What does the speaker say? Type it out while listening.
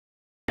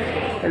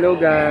Hello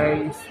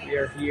guys! We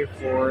are here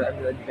for an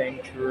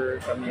adventure.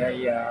 Kami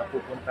ay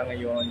pupunta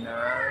ngayon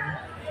ng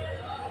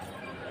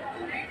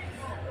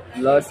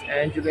Los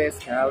Angeles,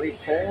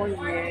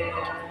 California.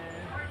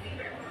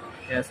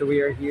 Yeah, so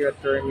we are here at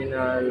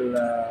Terminal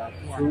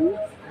 2.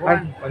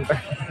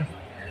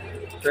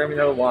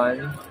 Terminal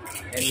 1.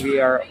 And we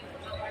are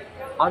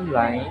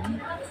online.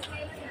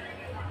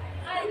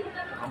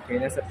 Okay,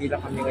 nasa pila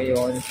kami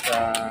ngayon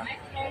sa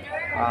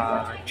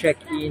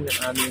check-in ng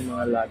aming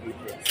mga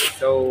luggages.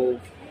 So,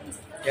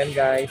 yan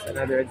guys,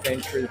 another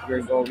adventure that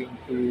we're going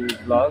to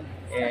vlog,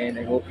 and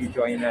I hope you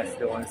join us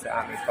doon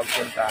sa aming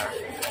pagpunta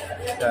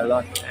sa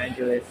Los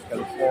Angeles,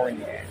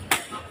 California.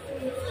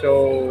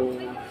 So,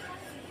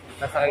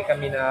 nasakay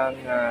kami ng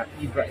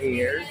EVA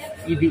Air.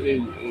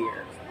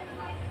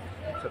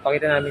 So,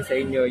 pakita namin sa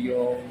inyo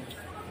yung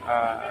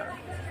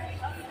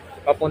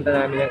papunta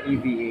namin ng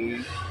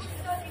EVA.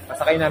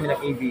 Pasakay namin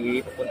ng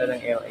EVA, papunta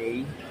ng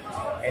LA.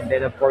 And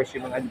then of course,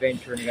 yung mga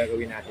adventure na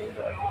gagawin natin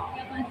doon.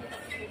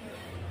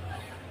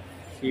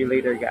 See you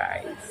later,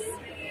 guys.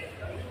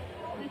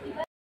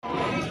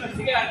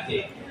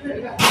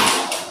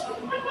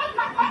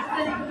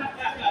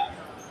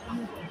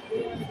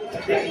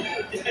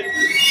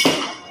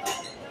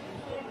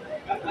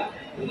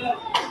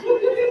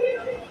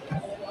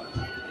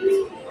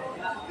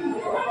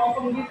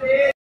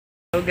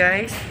 Hello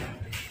guys.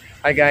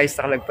 Hi guys,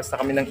 nakalagpas na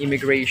kami ng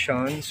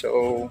immigration.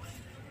 So,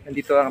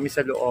 nandito kami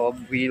sa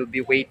loob. We'll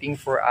be waiting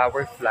for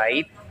our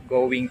flight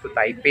going to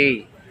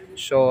Taipei.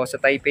 So, sa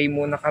Taipei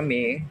muna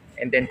kami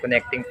and then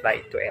connecting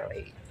flight to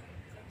LA.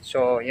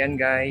 So, yan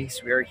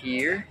guys, we're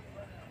here.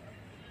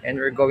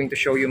 And we're going to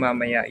show you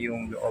mamaya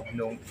yung loob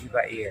ng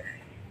EVA Air.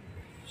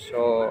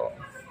 So,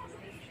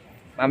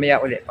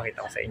 mamaya ulit,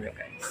 pakita ko sa inyo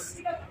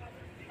guys.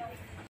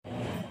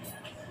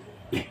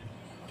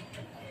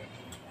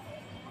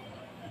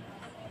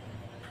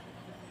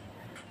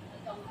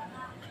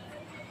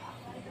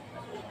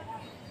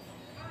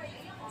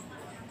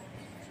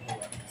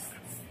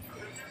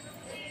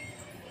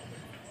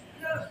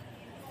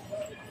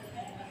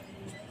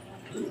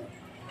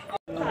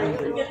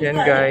 Yan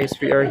guys,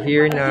 we are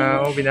here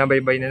now.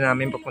 Binabaybay na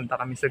namin,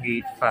 papunta kami sa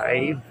gate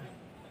 5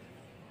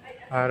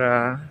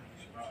 para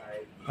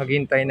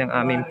maghintay ng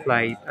aming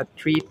flight at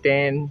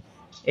 3:10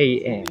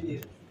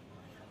 AM.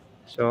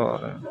 So,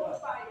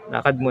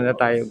 lakad muna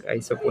tayo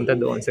guys. So, punta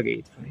doon sa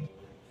gate 5.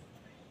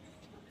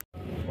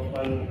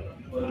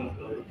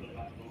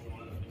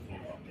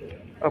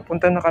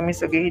 Papunta na kami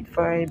sa gate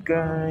 5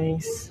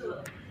 guys.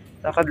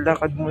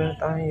 Lakad-lakad muna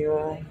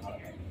tayo.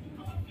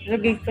 Sa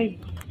gate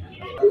 5.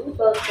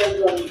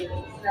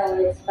 Now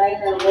its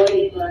final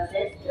boarding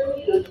process to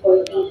Route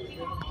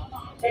 14.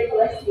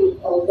 Requesting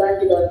all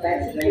Bangalore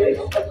passengers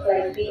of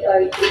flight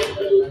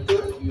BR282.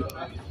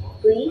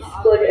 Please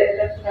board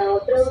aircraft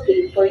now through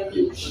gate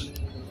 14.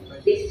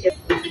 This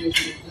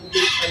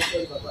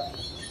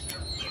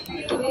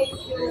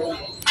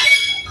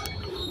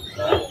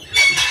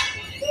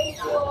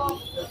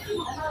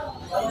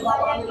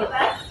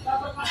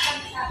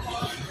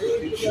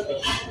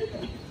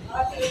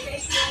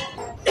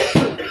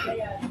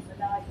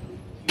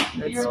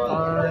That's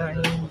fine.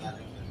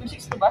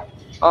 262 ba?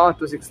 Oo,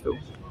 262.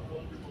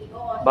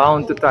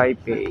 Bound to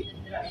Taipei.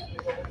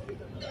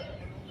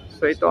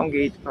 So, ito ang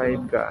gate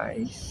 5,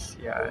 guys.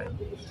 Yan.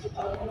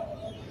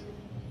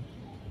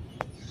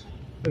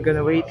 We're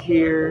gonna wait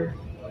here.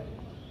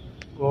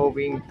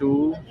 Going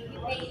to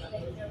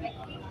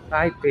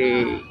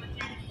Taipei.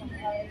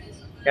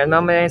 Yan,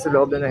 mamaya sa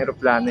loob na ng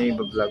aeroplano yung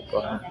vlog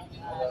ko, ha?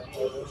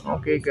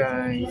 Okay,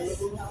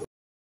 guys.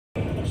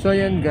 So,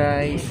 yan,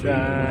 guys.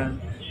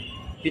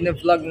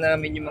 Pina-vlog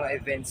namin yung mga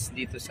events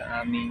dito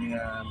sa aming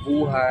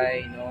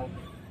buhay, no?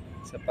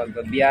 Sa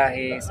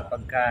pagbabiyahe, sa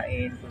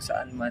pagkain, kung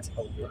saan man, sa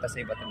pagpunta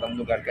sa iba't ibang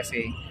lugar.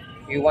 Kasi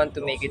we want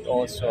to make it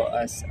also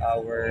as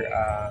our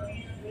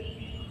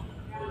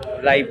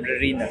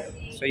library na.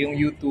 So yung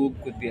YouTube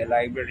could be a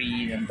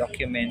library ng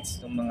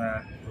documents ng mga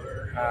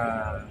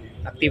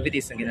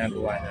activities na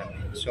ginagawa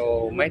namin.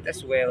 So might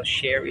as well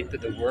share it to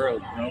the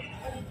world, no?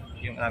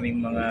 Yung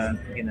aming mga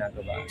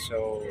ginagawa.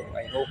 So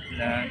I hope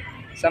na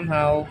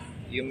somehow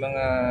yung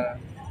mga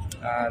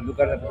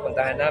lugar na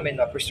pupuntahan namin,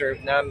 ma-preserve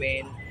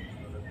namin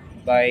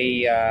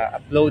by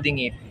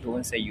uploading it doon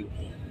sa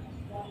YouTube.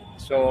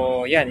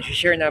 So, yan,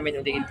 i-share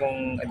namin ulit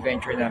itong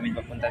adventure namin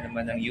papunta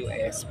naman ng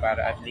US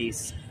para at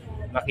least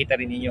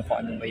makita rin ninyo kung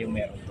ano ba yung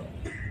meron doon.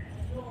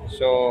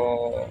 So,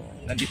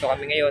 nandito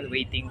kami ngayon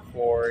waiting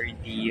for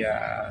the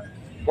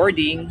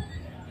boarding,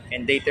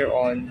 and later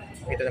on,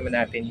 makita naman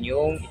natin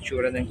yung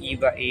itsura ng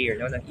EVA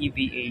Air, no? Ng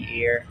EVA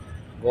Air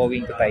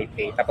going to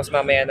Taipei. Tapos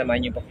mamaya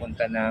naman yung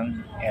papunta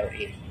ng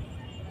LA.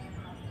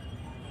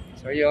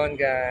 So yun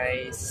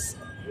guys.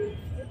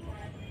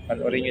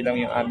 Panoorin nyo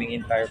lang yung aming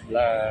entire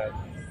vlog.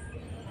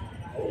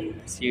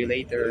 See you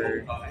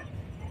later.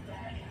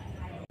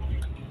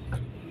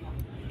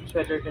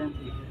 Sweater ka ng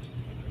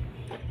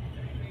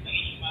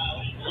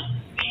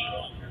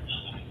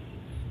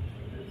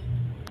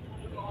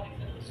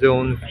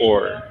Zone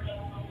 4.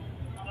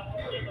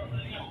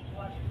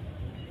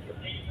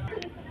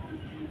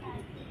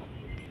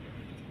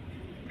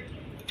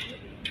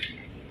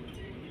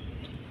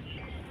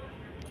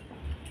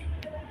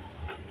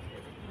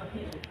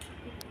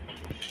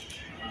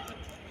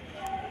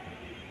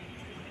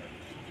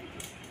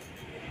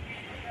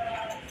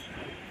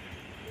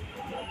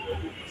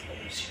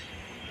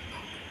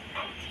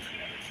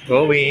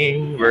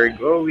 We're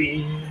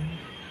going.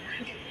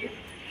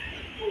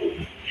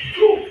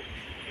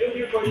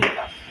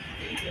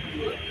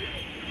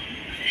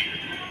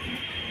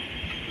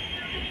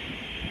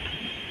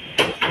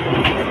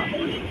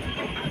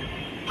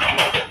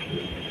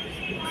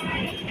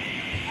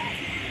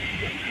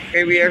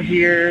 Okay, we are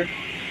here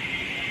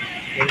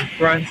in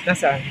France.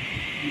 Nasaan?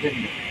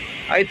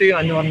 Ito yung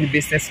ano kami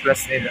business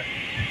class nila.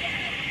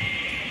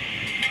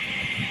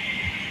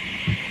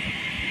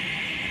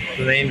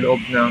 Ito na yung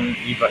loob ng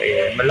Iba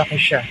Air. Malaki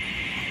siya.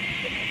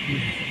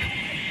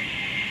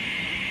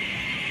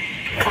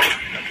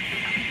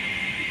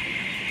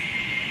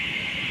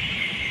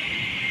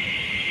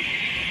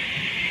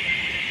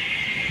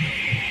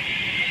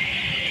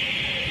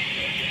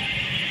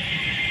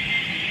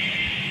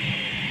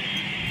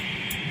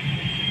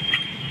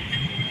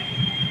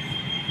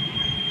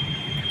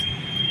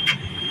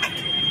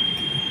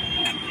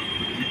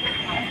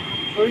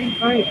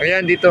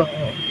 Ayan, dito.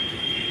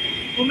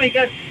 Oh my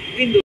God,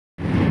 window.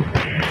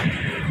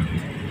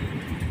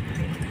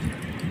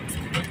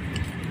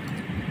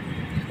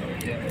 So,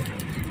 yeah,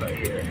 Iba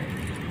Air.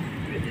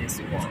 With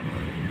this one.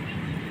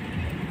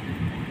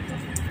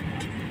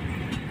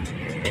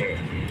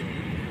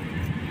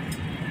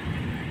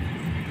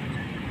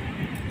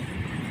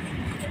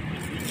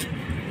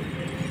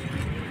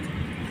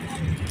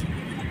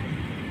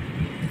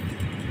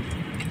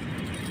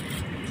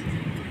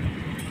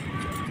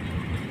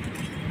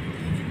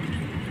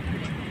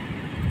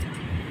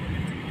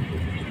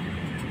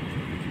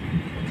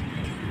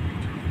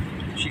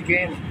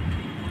 Chicken.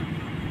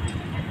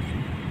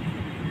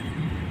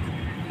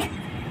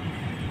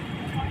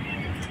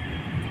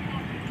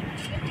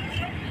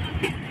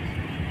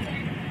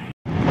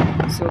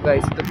 So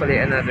guys, ito pala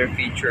yung another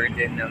feature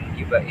din ng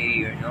Iba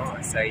Air, no?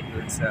 Aside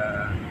dun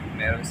sa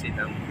meron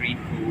silang free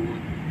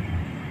food.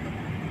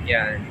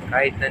 Yan,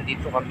 kahit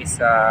nandito kami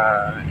sa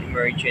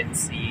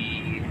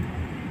emergency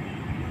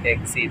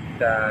exit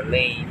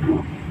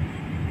lane,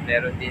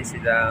 meron din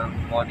silang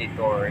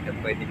monitor na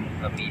pwede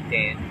mong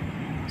gamitin.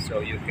 So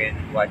you can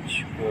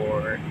watch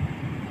for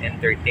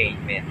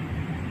entertainment.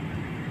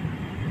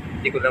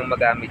 Hindi ko lang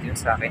magamit yun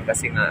sa akin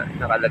kasi nga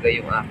nakalagay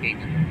yung aking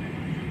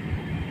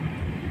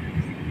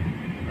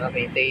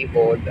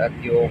table at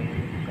yung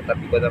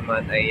katabi ko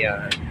naman ay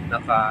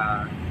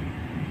naka-nantay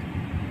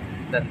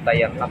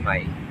ang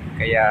kamay.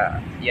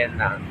 Kaya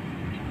yan lang.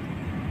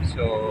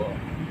 So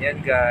yan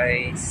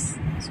guys.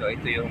 So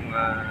ito yung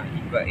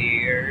Iba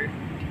Air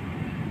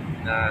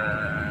na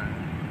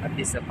at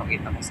least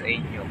napakita ko sa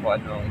inyo kung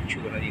ano ang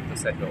itsura dito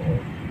sa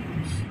loob.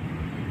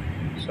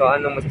 So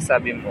ano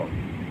masasabi mo?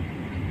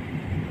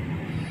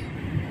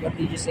 What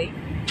did you say?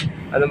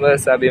 Ano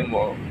masasabi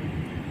mo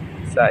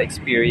sa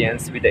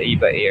experience with the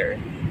Iba Air?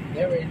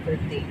 Very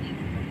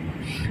entertaining.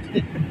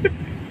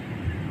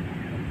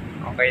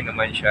 Okay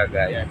naman siya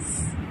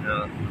guys.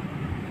 No?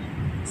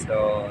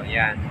 So,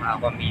 yan.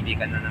 Makapamili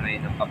ka na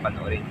ngayon ng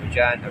papanoorin mo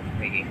dyan or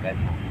pakikinggan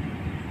mo.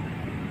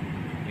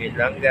 Yun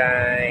lang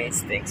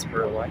guys. Thanks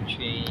for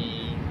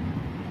watching.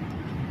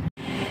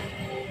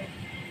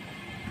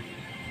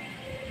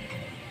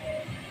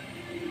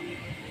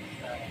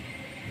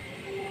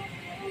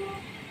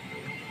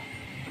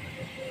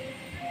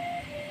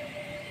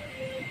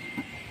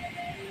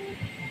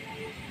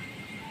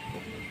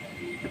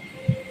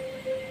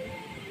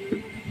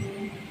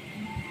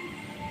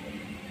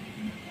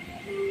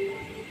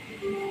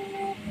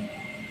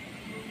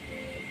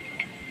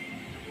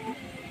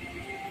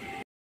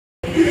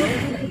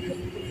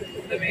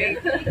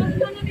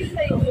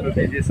 So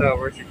this is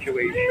our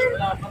situation.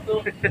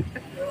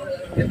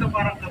 Ito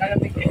parang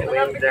kalating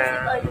Going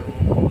down.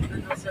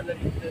 sa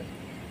lamig doon.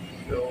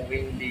 So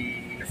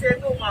windy. Kasi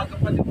ito umaga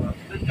pa, di ba?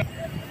 Doon ka.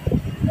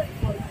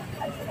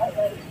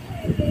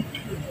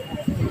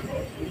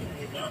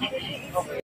 Okay.